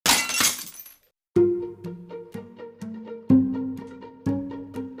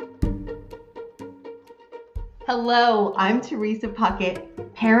Hello, I'm Teresa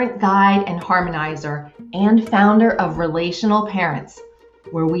Puckett, parent guide and harmonizer, and founder of Relational Parents,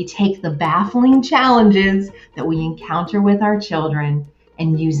 where we take the baffling challenges that we encounter with our children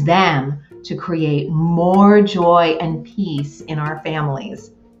and use them to create more joy and peace in our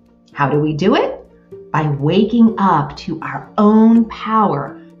families. How do we do it? By waking up to our own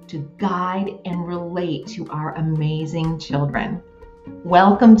power to guide and relate to our amazing children.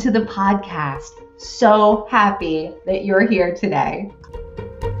 Welcome to the podcast. So happy that you're here today.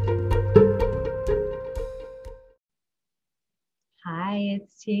 Hi,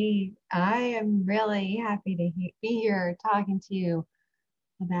 it's T. I am really happy to be here talking to you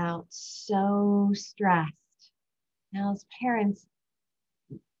about so stressed. Now, as parents,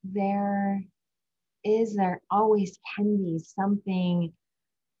 there always can be something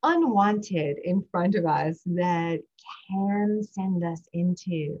unwanted in front of us that can send us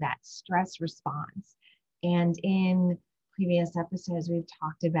into that stress response. And in previous episodes, we've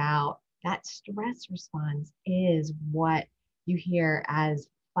talked about that stress response is what you hear as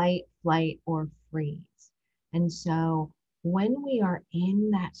fight, flight, or freeze. And so when we are in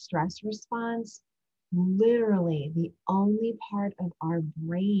that stress response, literally the only part of our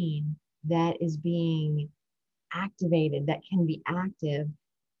brain that is being activated, that can be active,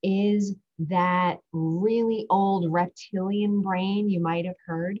 is that really old reptilian brain. You might have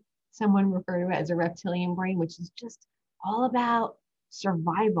heard someone refer to it as a reptilian brain, which is just all about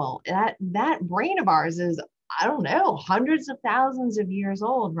survival. That brain of ours is, I don't know, hundreds of thousands of years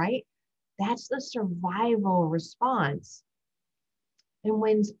old, right? That's the survival response. And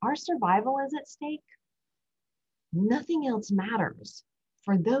when our survival is at stake, nothing else matters.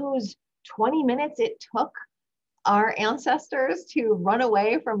 For those 20 minutes it took our ancestors to run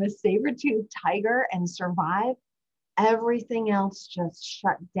away from a saber-toothed tiger and survive, everything else just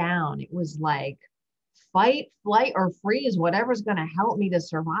shut down. It was like fight, flight, or freeze, whatever's going to help me to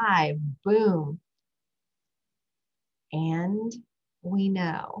survive. Boom. And we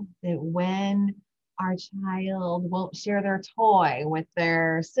know that when our child won't share their toy with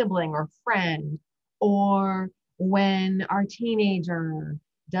their sibling or friend, or when our teenager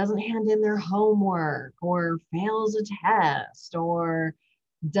doesn't hand in their homework or fails a test or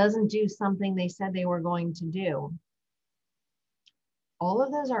doesn't do something they said they were going to do, all of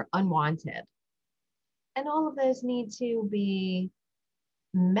those are unwanted. And all of those need to be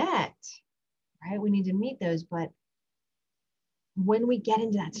met, right? We need to meet those. But when we get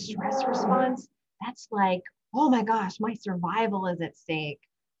into that stress response, that's like, oh my gosh, my survival is at stake.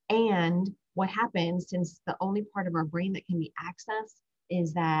 And what happens, since the only part of our brain that can be accessed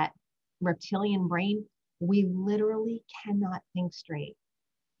is that reptilian brain, we literally cannot think straight.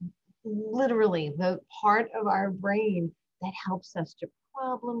 Literally, the part of our brain that helps us to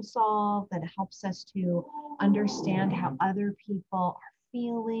problem solve, that helps us to understand how other people are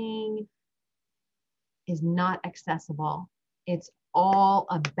feeling, is not accessible. It's all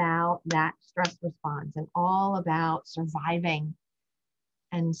about that stress response and all about surviving.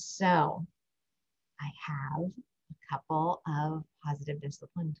 And so I have a couple of positive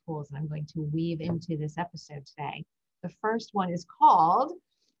discipline tools that I'm going to weave into this episode today. The first one is called,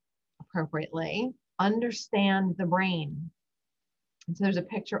 appropriately, Understand the Brain. And so there's a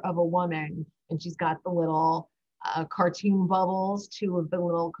picture of a woman, and she's got the little cartoon bubbles, two of the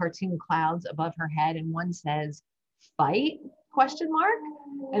little cartoon clouds above her head, and one says fight, question mark,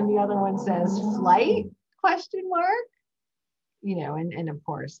 and the other one says flight, question mark. And of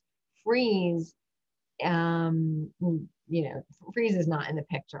course freeze, freeze is not in the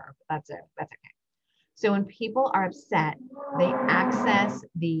picture, but that's okay. So when people are upset, they access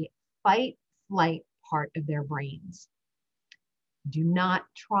the fight flight part of their brains. Do not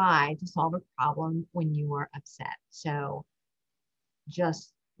try to solve a problem when you are upset. So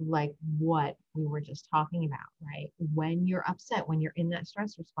just like what we were just talking about, right? When you're upset, when you're in that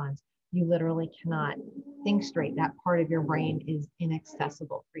stress response, you literally cannot think straight. That part of your brain is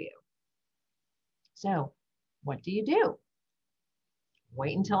inaccessible for you. So what do?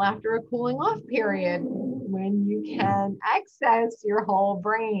 Wait until after a cooling off period when you can access your whole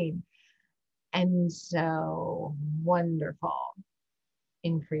brain. And so wonderful.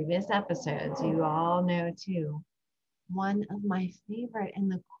 In previous episodes, you all know too, one of my favorite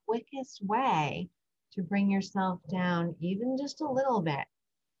and the quickest way to bring yourself down even just a little bit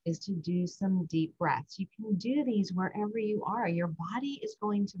is to do some deep breaths. You can do these wherever you are. Your body is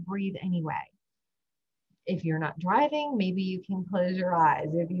going to breathe anyway. If you're not driving, maybe you can close your eyes.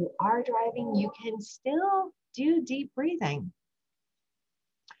 If you are driving, you can still do deep breathing.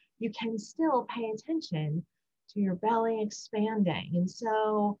 You can still pay attention to your belly expanding. And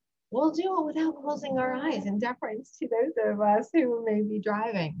so We'll do it without closing our eyes in deference to those of us who may be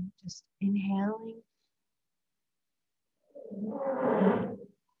driving. Just inhaling.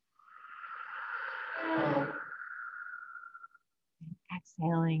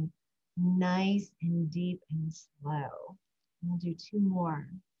 Exhaling nice and deep and slow. We'll do two more.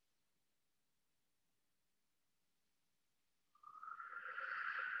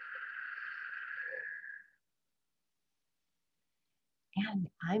 And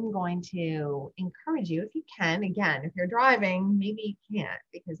I'm going to encourage you, if you can, again, if you're driving, maybe you can't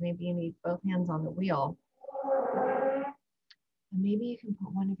because maybe you need both hands on the wheel. But maybe you can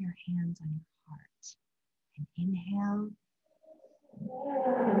put one of your hands on your heart and inhale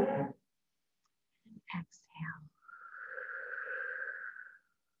and exhale.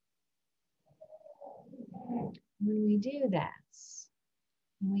 When we do this,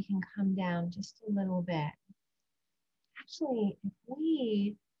 we can come down just a little bit. Actually, if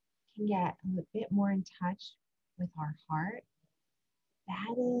we can get a bit more in touch with our heart,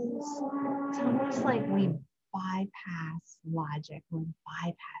 that is, it's almost like we bypass logic, we're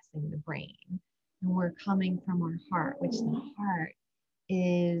bypassing the brain, and we're coming from our heart, which the heart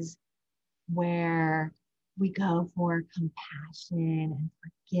is where we go for compassion and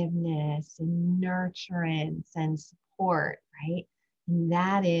forgiveness and nurturance and support, right? And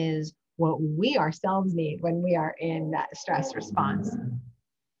that is what we ourselves need when we are in that stress response.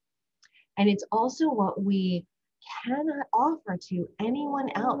 And it's also what we cannot offer to anyone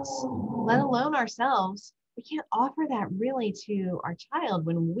else, let alone ourselves. We can't offer that really to our child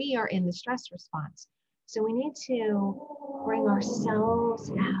when we are in the stress response. So we need to bring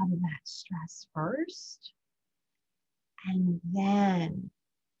ourselves out of that stress first, and then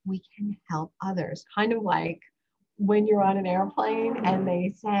we can help others. Kind of like when you're on an airplane and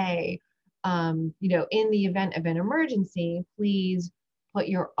they say, in the event of an emergency, please put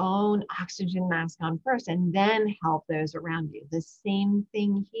your own oxygen mask on first and then help those around you. The same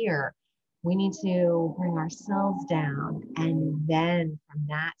thing here. We need to bring ourselves down, and then from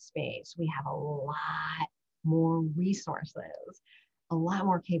that space, we have a lot more resources, a lot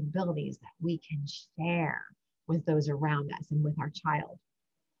more capabilities that we can share with those around us and with our child.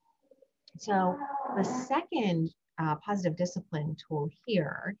 So the second positive discipline tool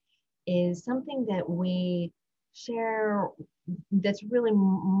here is something that we share that's really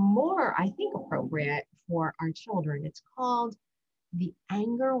more, I think, appropriate for our children. It's called the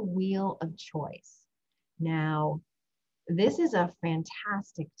anger wheel of choice. Now, this is a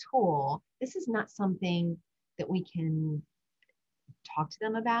fantastic tool. This is not something that we can talk to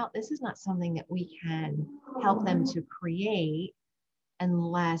them about. This is not something that we can help them to create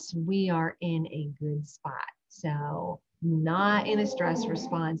unless we are in a good spot. So, not in a stress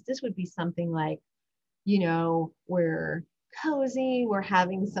response. This would be something like, we're cozy, we're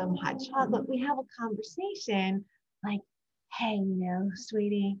having some hot chocolate, we have a conversation like, hey,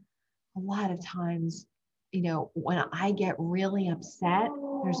 sweetie, a lot of times, when I get really upset,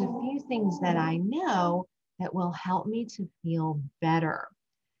 there's a few things that I know that will help me to feel better.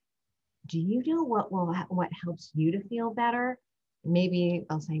 Do you know what helps you to feel better? Maybe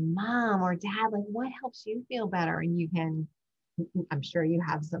I'll say, Mom or Dad, like, what helps you feel better? And you can, I'm sure you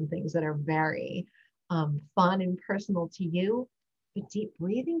have some things that are very fun and personal to you, but deep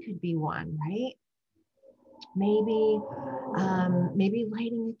breathing could be one, right? Maybe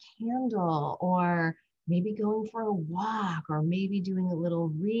lighting a candle, or maybe going for a walk, or maybe doing a little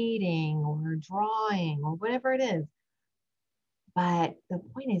reading or drawing or whatever it is. But the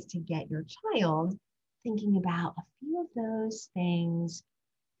point is to get your child thinking about a few of those things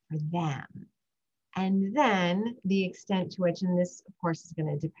for them. And then the extent to which, and this, of course, is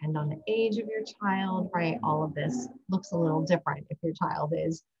going to depend on the age of your child, right? All of this looks a little different if your child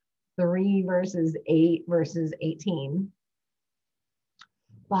is 3 versus 8 versus 18.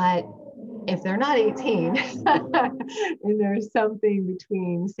 But if they're not 18 and there's something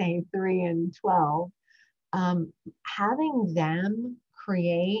between, say, 3 and 12, having them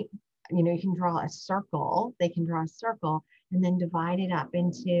create, you can draw a circle, they can draw a circle and then divide it up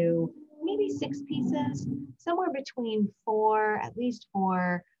into maybe 6 pieces, somewhere between 4, at least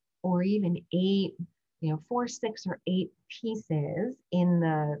 4, or even 8, 4, 6, or 8 pieces in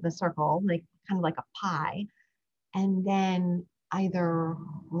the circle, like kind of like a pie. And then either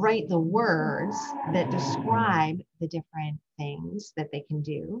write the words that describe the different things that they can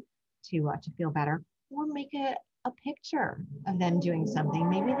do to feel better, or make a picture of them doing something.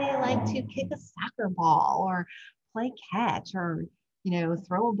 Maybe they like to kick a soccer ball or play catch, or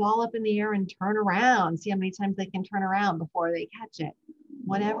throw a ball up in the air and turn around, see how many times they can turn around before they catch it.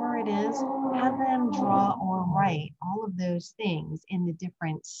 whatever it is, have them draw or write all of those things in the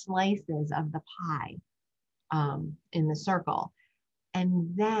different slices of the pie, in the circle.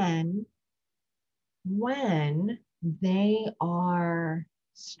 And then when they are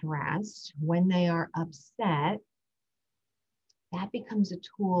stressed, when they are upset, that becomes a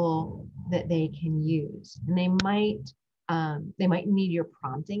tool that they can use. And they might need your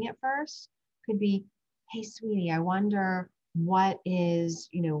prompting at first. Could be, hey, sweetie, I wonder what is,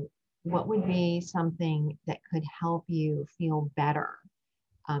 what would be something that could help you feel better?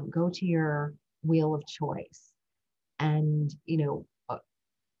 Go to your wheel of choice. And,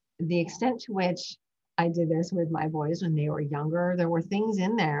 the extent to which I did this with my boys when they were younger, there were things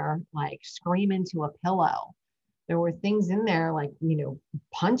in there like scream into a pillow. There were things in there like,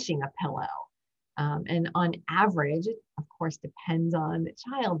 punching a pillow. And on average, it of course depends on the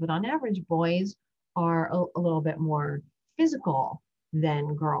child, but on average, boys are a little bit more physical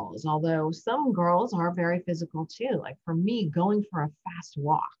than girls, although some girls are very physical too. Like for me, going for a fast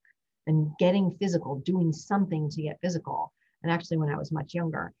walk and getting physical, doing something to get physical. And actually, when I was much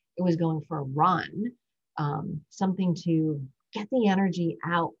younger, it was going for a run, something to get the energy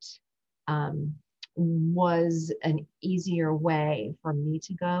out. Was an easier way for me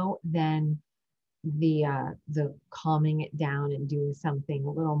to go than the calming it down and doing something a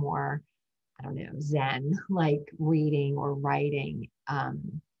little more, I don't know, zen, like reading or writing,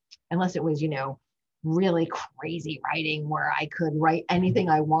 unless it was, really crazy writing where I could write anything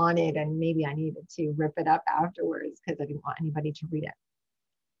I wanted and maybe I needed to rip it up afterwards because I didn't want anybody to read it.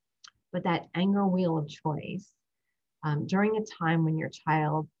 But that anger wheel of choice, during a time when your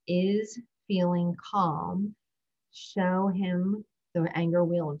child is feeling calm, show him the anger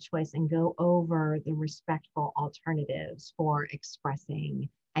wheel of choice and go over the respectful alternatives for expressing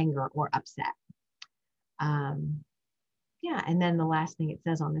anger or upset. Yeah, and then the last thing it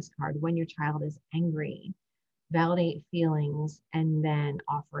says on this card, when your child is angry, validate feelings and then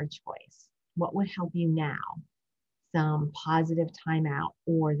offer a choice. What would help you now? Some positive timeout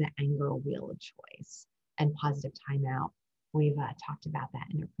or the anger wheel of choice. And positive timeout, we've talked about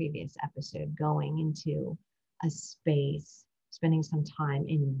that in a previous episode, going into a space, spending some time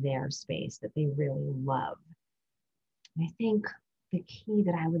in their space that they really love. And I think the key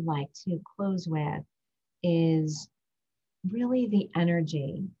that I would like to close with is really the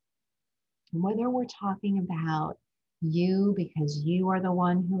energy. Whether we're talking about you because you are the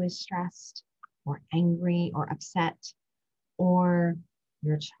one who is stressed or angry or upset, or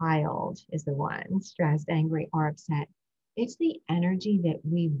your child is the one stressed, angry, or upset, it's the energy that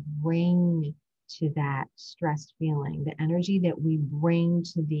we bring to that stressed feeling, the energy that we bring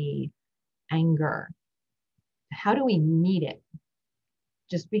to the anger. How do we meet it?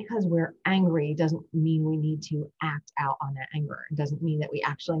 Just because we're angry doesn't mean we need to act out on that anger. It doesn't mean that we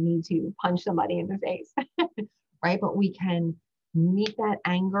actually need to punch somebody in the face, right? But we can meet that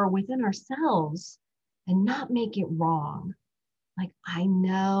anger within ourselves and not make it wrong. Like, I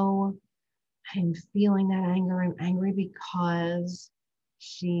know I'm feeling that anger. I'm angry because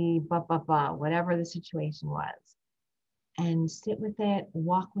she, whatever the situation was. And sit with it,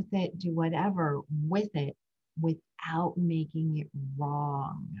 walk with it, do whatever with it without making it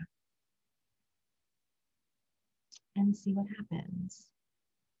wrong. And see what happens.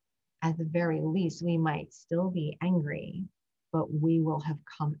 At the very least, we might still be angry, but we will have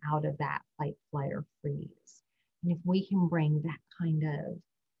come out of that fight, flight, or freeze. And if we can bring that kind of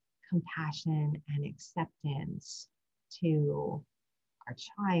compassion and acceptance to our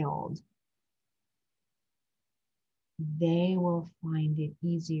child, they will find it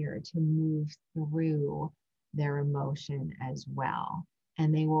easier to move through their emotion as well.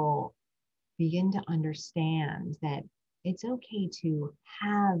 And they will begin to understand that it's okay to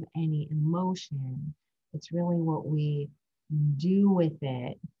have any emotion. It's really what we do with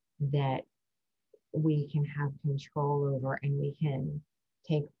it that we can have control over, and we can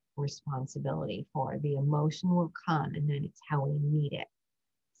take responsibility for. The emotion will come, and then it's how we meet it.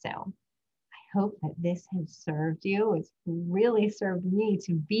 So I hope that this has served you. It's really served me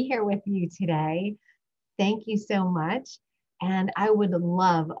to be here with you today. Thank you so much. And I would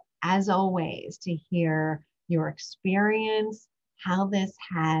love, as always, to hear your experience, how this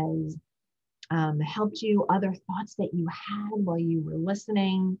has helped you, other thoughts that you had while you were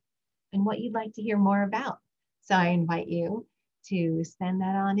listening, and what you'd like to hear more about. So I invite you to send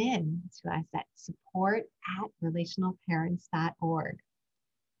that on in to us at support@relationalparents.org.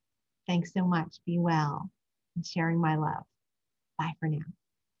 Thanks so much. Be well and sharing my love. Bye for now.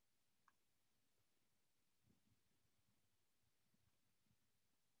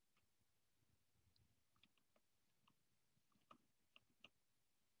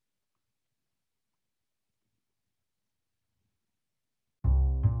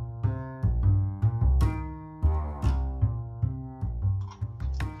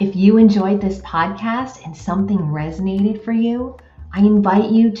 If you enjoyed this podcast and something resonated for you, I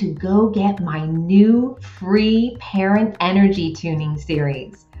invite you to go get my new free Parent Energy Tuning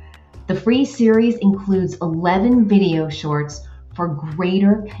series. The free series includes 11 video shorts for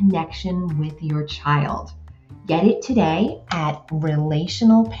greater connection with your child. Get it today at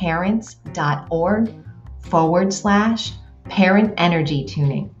relationalparents.org/parent energy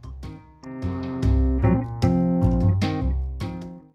tuning.